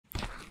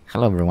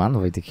Hello everyone,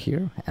 Wojtek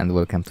here, and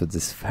welcome to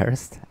this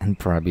first and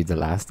probably the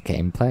last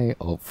gameplay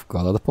of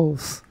Godot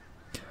Pals.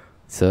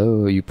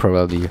 So you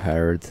probably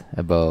heard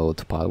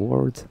about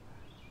Palworld,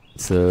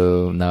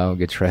 so now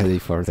get ready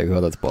for the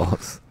Godot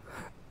Pals.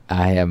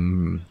 I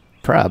am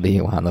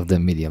probably one of the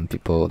million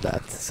people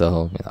that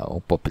saw,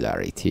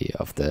 popularity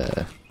of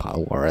the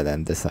Palworld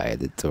and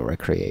decided to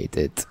recreate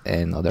it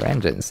in other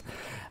engines.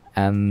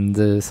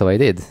 And so I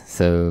did.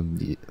 So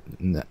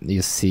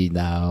you see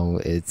now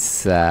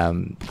it's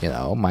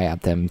my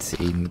attempt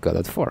in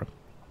Godot 4.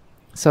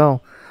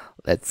 So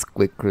let's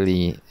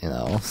quickly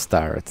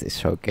start this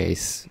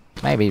showcase,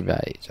 maybe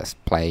by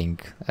just playing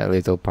a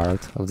little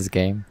part of this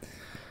game.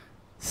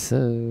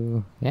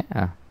 So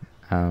yeah,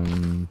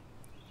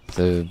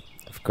 so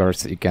of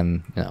course you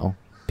can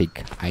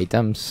pick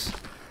items.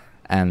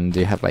 And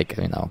you have like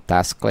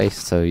task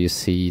list, so you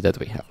see that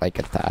we have like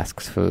a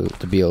task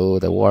to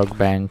build a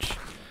workbench.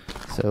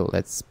 So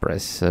let's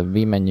press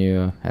V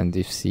menu, and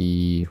you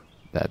see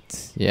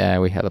that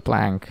we had a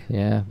plank,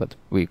 but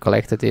we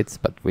collected it,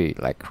 but we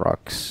like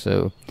rocks.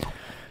 So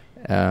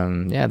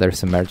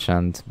there's a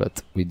merchant,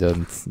 but we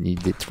don't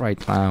need it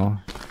right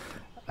now.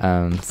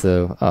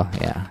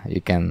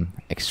 You can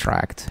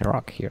extract a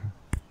rock here.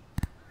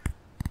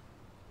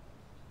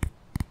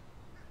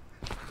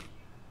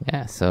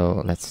 Yeah,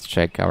 so let's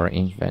check our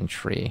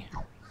inventory.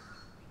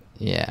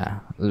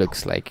 Yeah,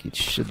 looks like it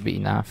should be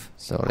enough.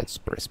 So let's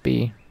press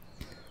B.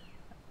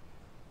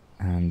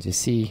 And you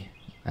see,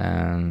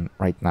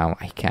 right now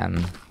I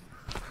can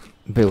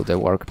build a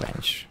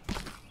workbench.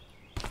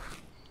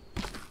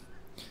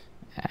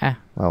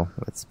 Well,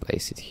 let's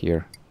place it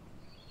here.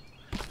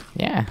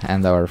 Yeah,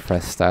 and our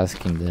first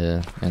task in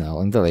the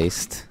in the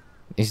list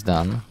is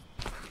done.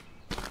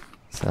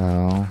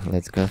 So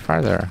let's go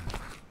further.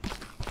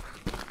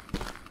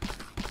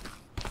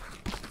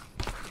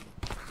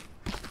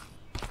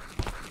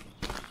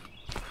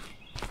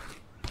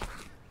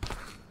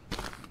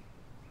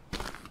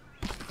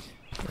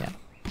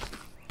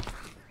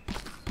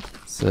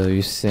 So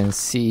you can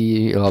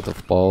see a lot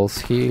of balls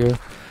here.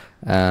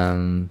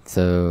 And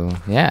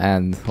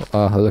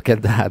look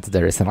at that,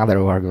 there is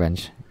another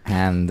workbench,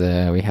 and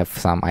we have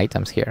some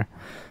items here.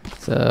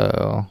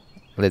 So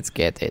let's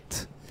get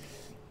it.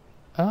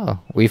 Oh,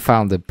 we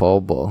found a pole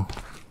ball.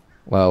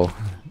 Well,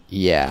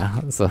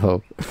 yeah,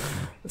 so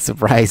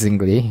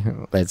surprisingly,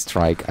 let's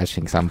try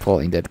catching some pole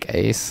in that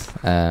case.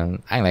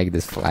 I like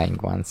this flying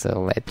one,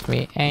 so let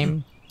me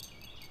aim.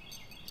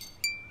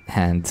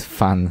 And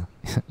fun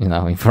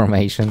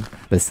information,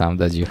 the sound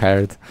that you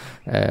heard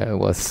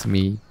was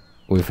me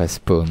with a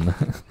spoon.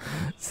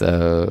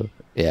 So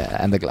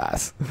yeah, and a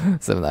glass.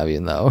 So now you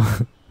know.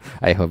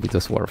 I hope it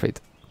was worth it.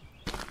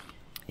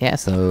 Yeah,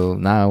 so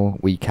now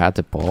we cut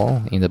a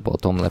pole in the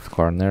bottom left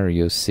corner,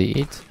 you see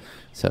it.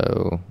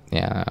 So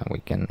yeah, we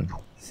can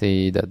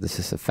see that this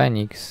is a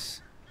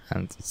phoenix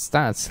and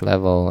stats,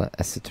 level,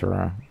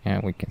 etc.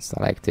 Yeah, we can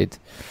select it.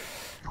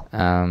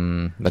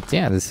 But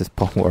yeah, this is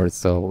Palworld,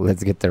 so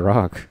let's get the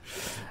rock.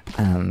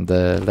 And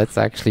let's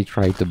actually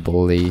try to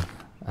bully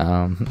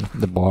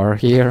the bar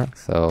here.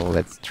 So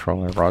let's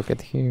throw a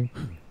rocket here.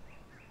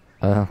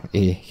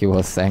 He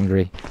was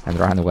angry and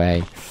ran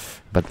away.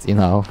 But in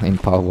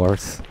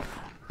Palworld,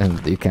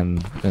 and you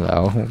can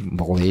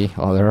bully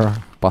other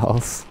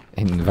pals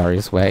in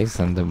various ways,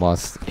 and the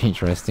most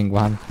interesting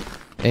one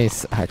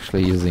is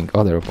actually using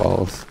other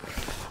balls.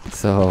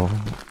 So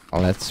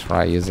let's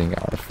try using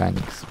our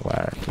phoenix.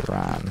 Where he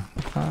ran?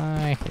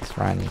 He's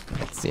running.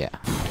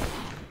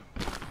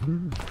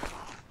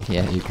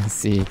 Yeah, you can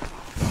see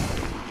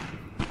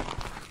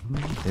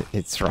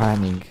it's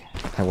running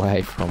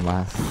away from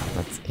us.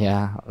 But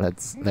yeah,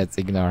 let's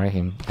ignore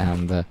him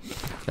and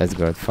let's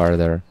go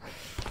further.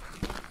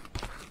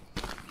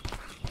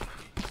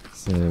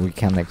 So we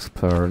can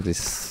explore this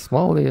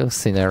small little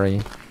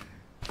scenery.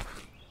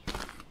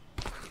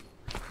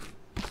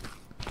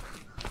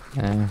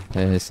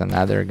 There is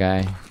another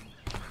guy.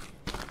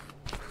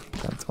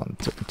 Don't want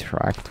to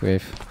interact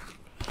with.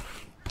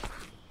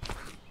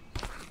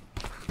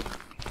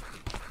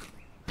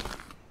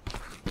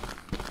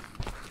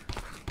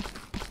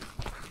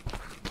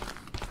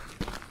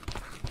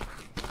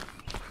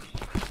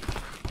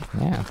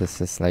 Yeah,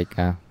 this is like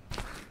a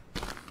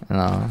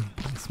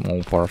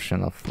small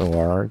portion of the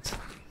world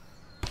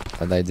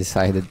that I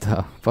decided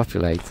to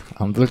populate.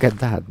 And look at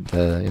that,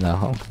 the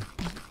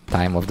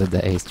time of the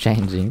day is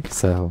changing,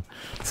 so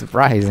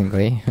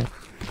surprisingly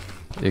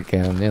you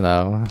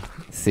can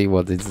see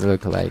what it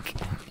looks like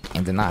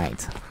in the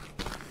night.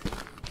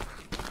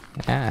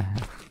 Yeah,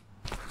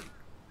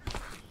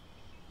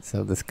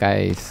 so the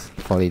sky is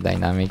fully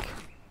dynamic.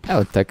 I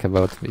will talk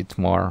about it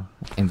more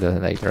in the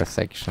later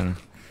section.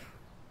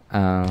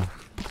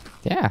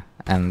 Yeah,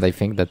 and I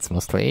think that's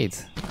mostly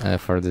it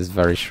for this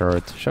very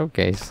short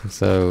showcase,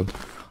 so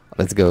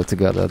let's go to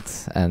Godot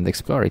and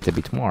explore it a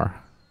bit more.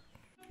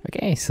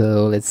 Okay,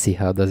 so let's see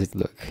how does it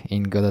look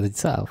in Godot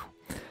itself.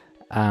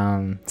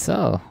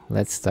 So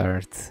let's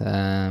start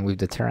with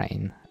the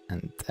terrain,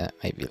 and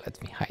maybe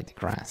let me hide the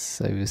grass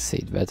so you see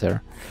it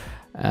better.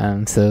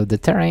 So the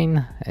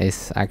terrain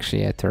is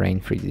actually a terrain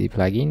 3D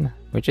plugin,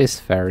 which is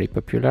very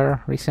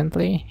popular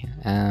recently.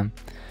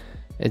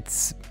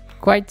 It's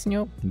quite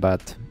new,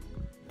 but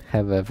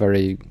have a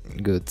very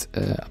good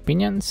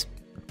opinions,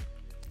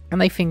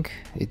 and I think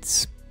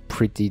it's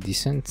pretty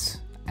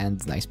decent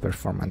and nice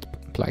performant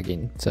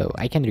plugin, so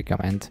I can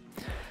recommend.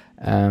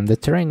 The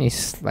terrain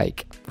is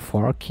like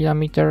 4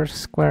 kilometers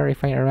square,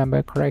 if I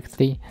remember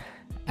correctly,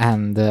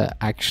 and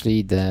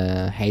actually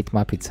the height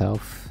map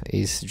itself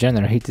is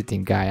generated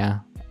in Gaia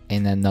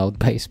in a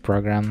node-based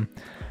program.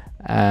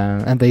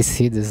 And I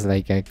see this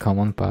like a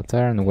common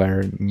pattern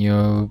where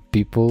new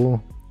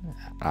people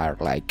are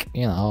like,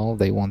 you know,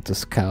 they want to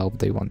sculpt,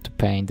 they want to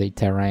paint their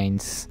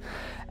terrains,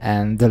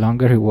 and the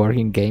longer you work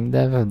in game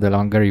dev, the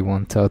longer you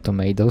want to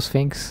automate those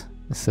things.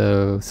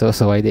 So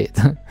I did.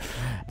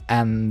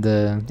 And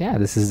yeah,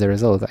 this is the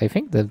result. I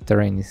think the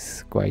terrain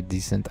is quite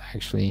decent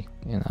actually,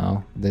 you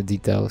know, the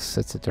details,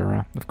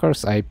 etc. Of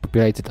course, I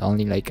populated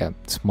only like a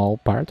small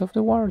part of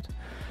the world,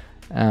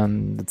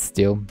 but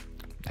still,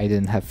 I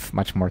didn't have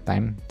much more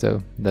time,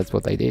 so that's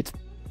what I did.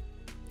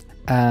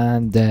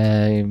 And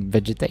the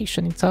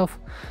vegetation itself,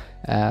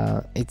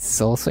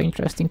 it's also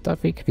interesting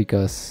topic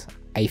because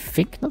I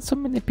think not so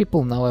many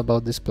people know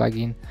about this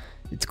plugin.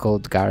 It's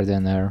called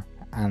Gardener,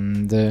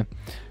 and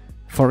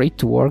for it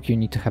to work you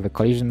need to have a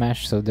collision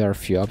mesh, so there are a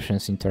few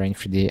options in Terrain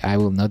 3D. I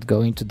will not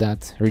go into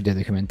that, read the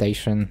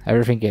documentation,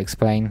 everything I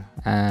explain.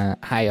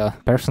 I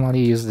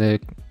personally use the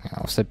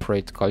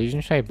separate collision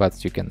shape,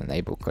 but you can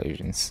enable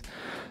collisions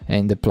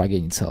in the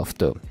plugin itself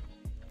too.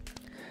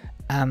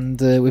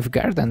 And with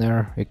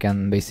Gardener you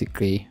can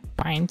basically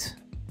paint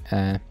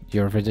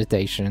your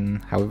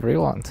vegetation however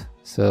you want.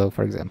 So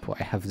for example,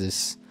 I have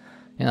this,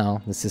 you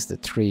know, this is the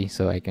tree,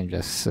 so I can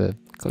just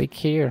click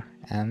here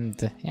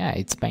and yeah,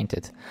 it's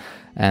painted.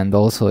 And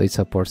also it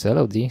supports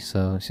LOD,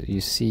 so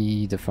you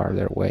see the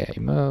farther away I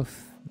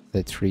move,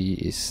 the tree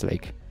is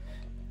like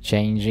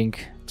changing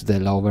to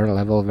the lower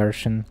level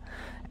version.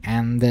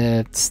 And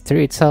the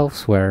tree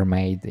itself were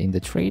made in the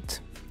treat,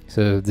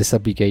 so this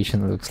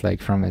application looks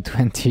like from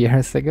 20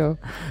 years ago,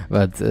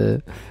 but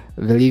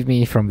believe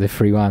me, from the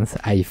free ones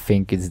I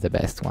think it's the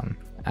best one.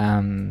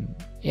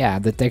 Yeah,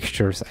 the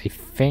textures I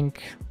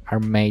think are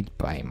made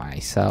by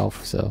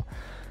myself, so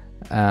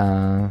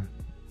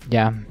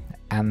yeah.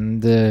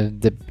 And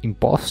the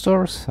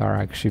impostors are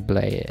actually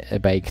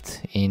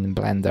baked in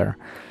Blender,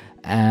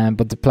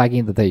 but the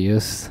plugin that I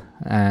use,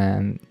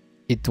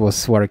 it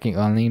was working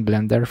only in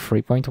Blender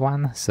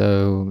 3.1,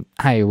 so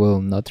I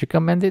will not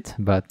recommend it,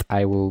 but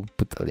I will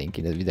put a link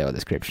in the video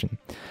description.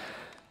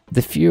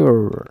 The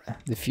Fure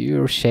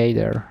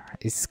shader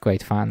is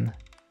quite fun,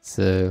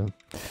 so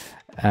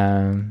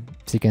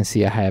you can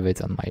see I have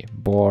it on my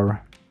board.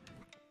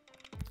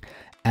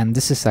 And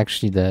this is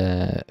actually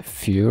the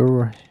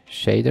Fure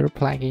shader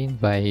plugin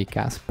by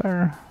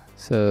Casper,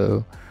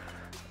 so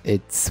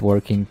it's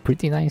working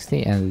pretty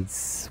nicely and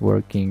it's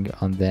working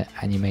on the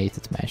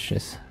animated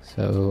meshes,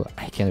 so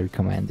I can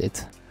recommend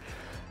it.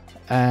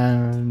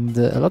 And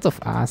a lot of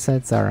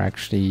assets are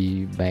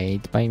actually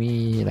made by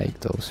me, like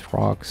those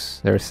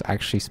rocks. There's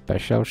actually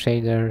special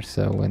shaders,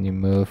 so when you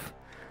move,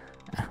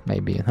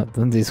 maybe not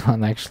on this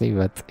one actually,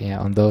 but yeah,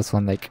 on those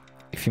one, like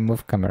if you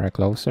move camera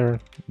closer,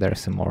 there's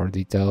some more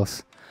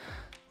details.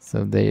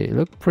 So they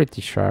look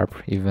pretty sharp,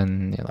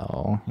 even, you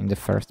know, in the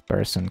first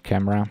person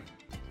camera.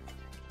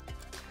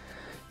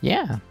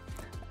 Yeah,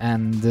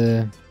 and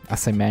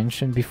as I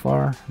mentioned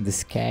before, the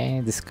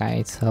sky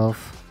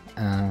itself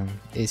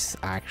is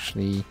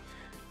actually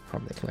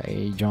from the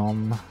Clay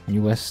John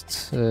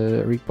newest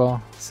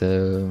repo,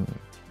 so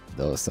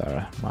those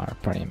are my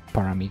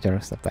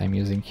parameters that I'm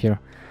using here.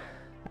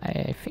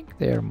 I think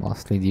they're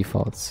mostly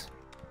defaults.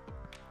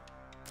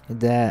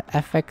 The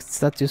effects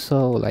that you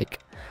saw,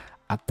 like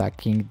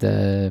attacking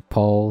the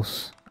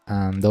poles,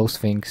 those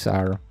things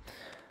are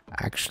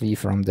actually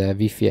from the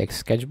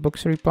VFX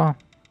Sketchbooks repo.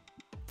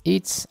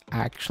 It's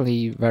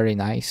actually very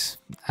nice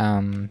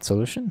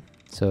solution,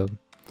 so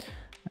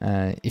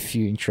if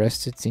you're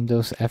interested in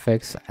those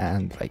effects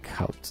and like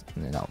how to,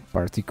 you know,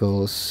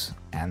 particles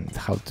and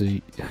how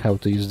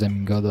to use them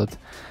in Godot,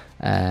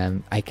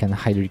 I can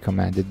highly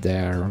recommend it.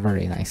 They're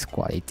very nice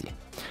quality.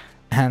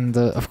 And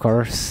of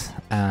course,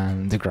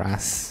 the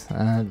grass,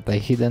 they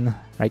hidden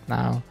right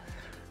now.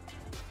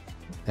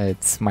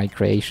 It's my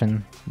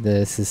creation.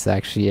 This is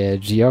actually a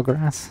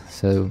geograss,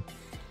 so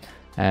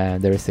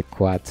there is a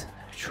quad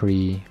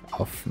tree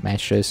of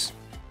meshes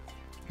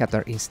that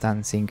are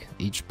instancing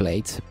each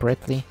blade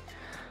separately,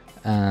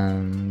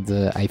 and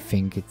I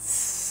think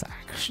it's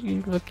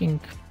actually looking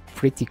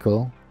pretty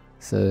cool,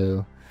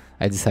 so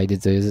I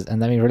decided to use it,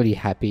 and I'm really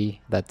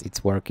happy that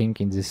it's working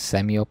in this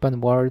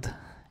semi-open world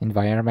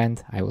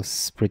environment. I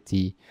was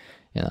pretty,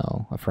 you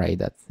know, afraid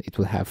that it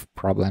would have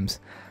problems.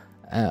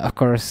 Of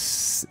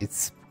course,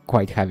 it's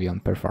quite heavy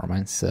on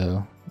performance,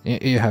 so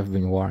you have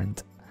been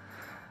warned.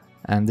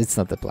 And it's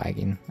not a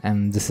plugin,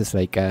 and this is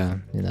like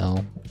a, you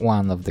know,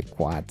 one of the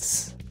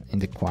quads in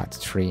the quad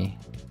tree,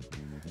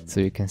 so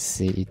you can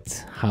see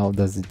it. How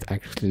does it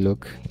actually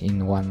look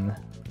in one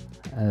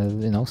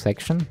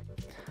section.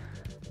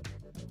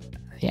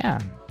 Yeah.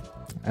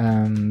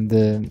 And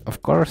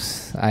of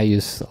course I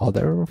use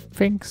other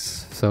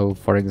things. So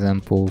for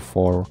example,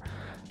 for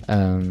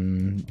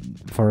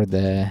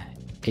the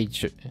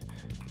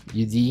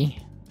HUD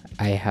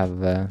I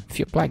have a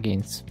few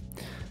plugins.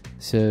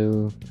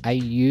 So I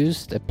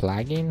used a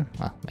plugin,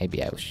 well,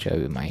 maybe I'll show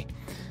you my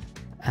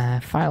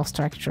file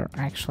structure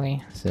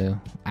actually. So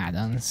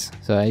add-ons.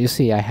 So you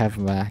see I have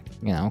a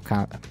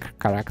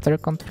character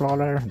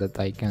controller that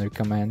I can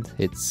recommend.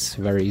 It's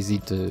very easy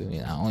to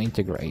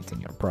integrate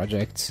in your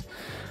projects.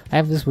 I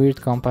have this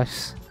weird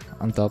compass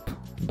on top,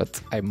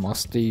 but I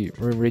mostly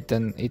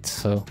rewritten it,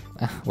 so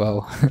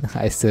well,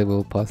 I still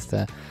will post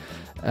a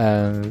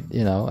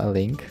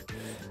link.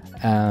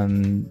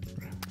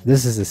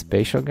 This is a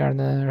spatial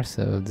gardener,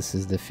 so this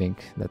is the thing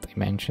that I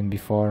mentioned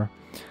before,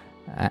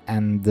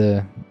 and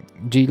the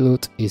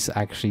GLoot is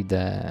actually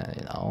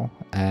the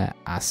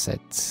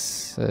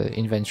assets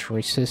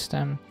inventory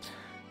system.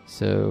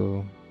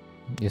 So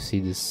you see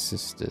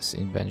this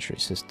inventory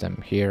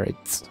system here.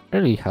 It's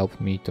really helped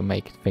me to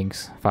make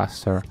things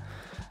faster,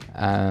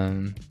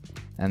 and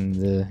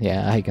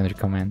yeah, I can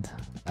recommend.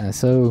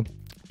 So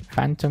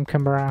Phantom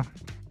Camera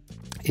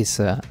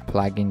is a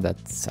plugin that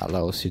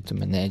allows you to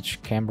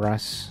manage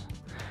cameras.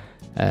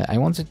 I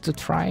wanted to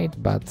try it,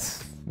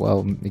 but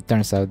well, it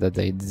turns out that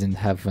I didn't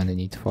have any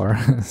need for,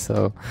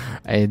 so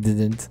I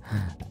didn't.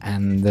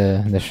 And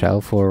the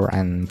shell for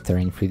and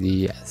Terrain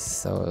 3D,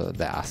 so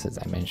the assets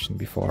I mentioned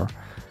before.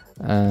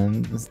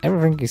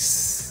 Everything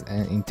is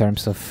in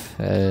terms of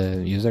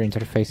user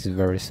interface is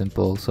very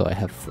simple. So I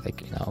have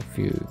a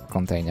few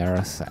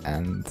containers,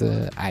 and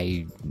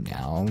I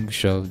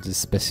show the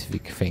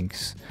specific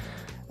things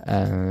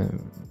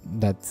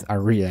that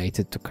are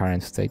related to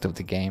current state of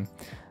the game.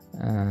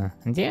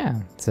 And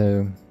yeah,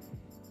 so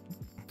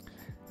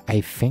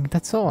I think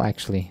that's all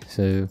actually.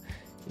 So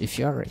if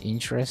you're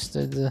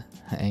interested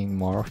in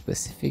more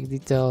specific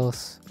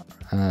details,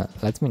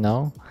 let me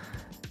know.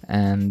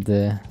 And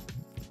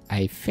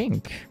I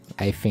think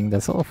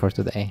that's all for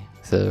today.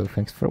 So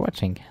thanks for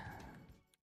watching.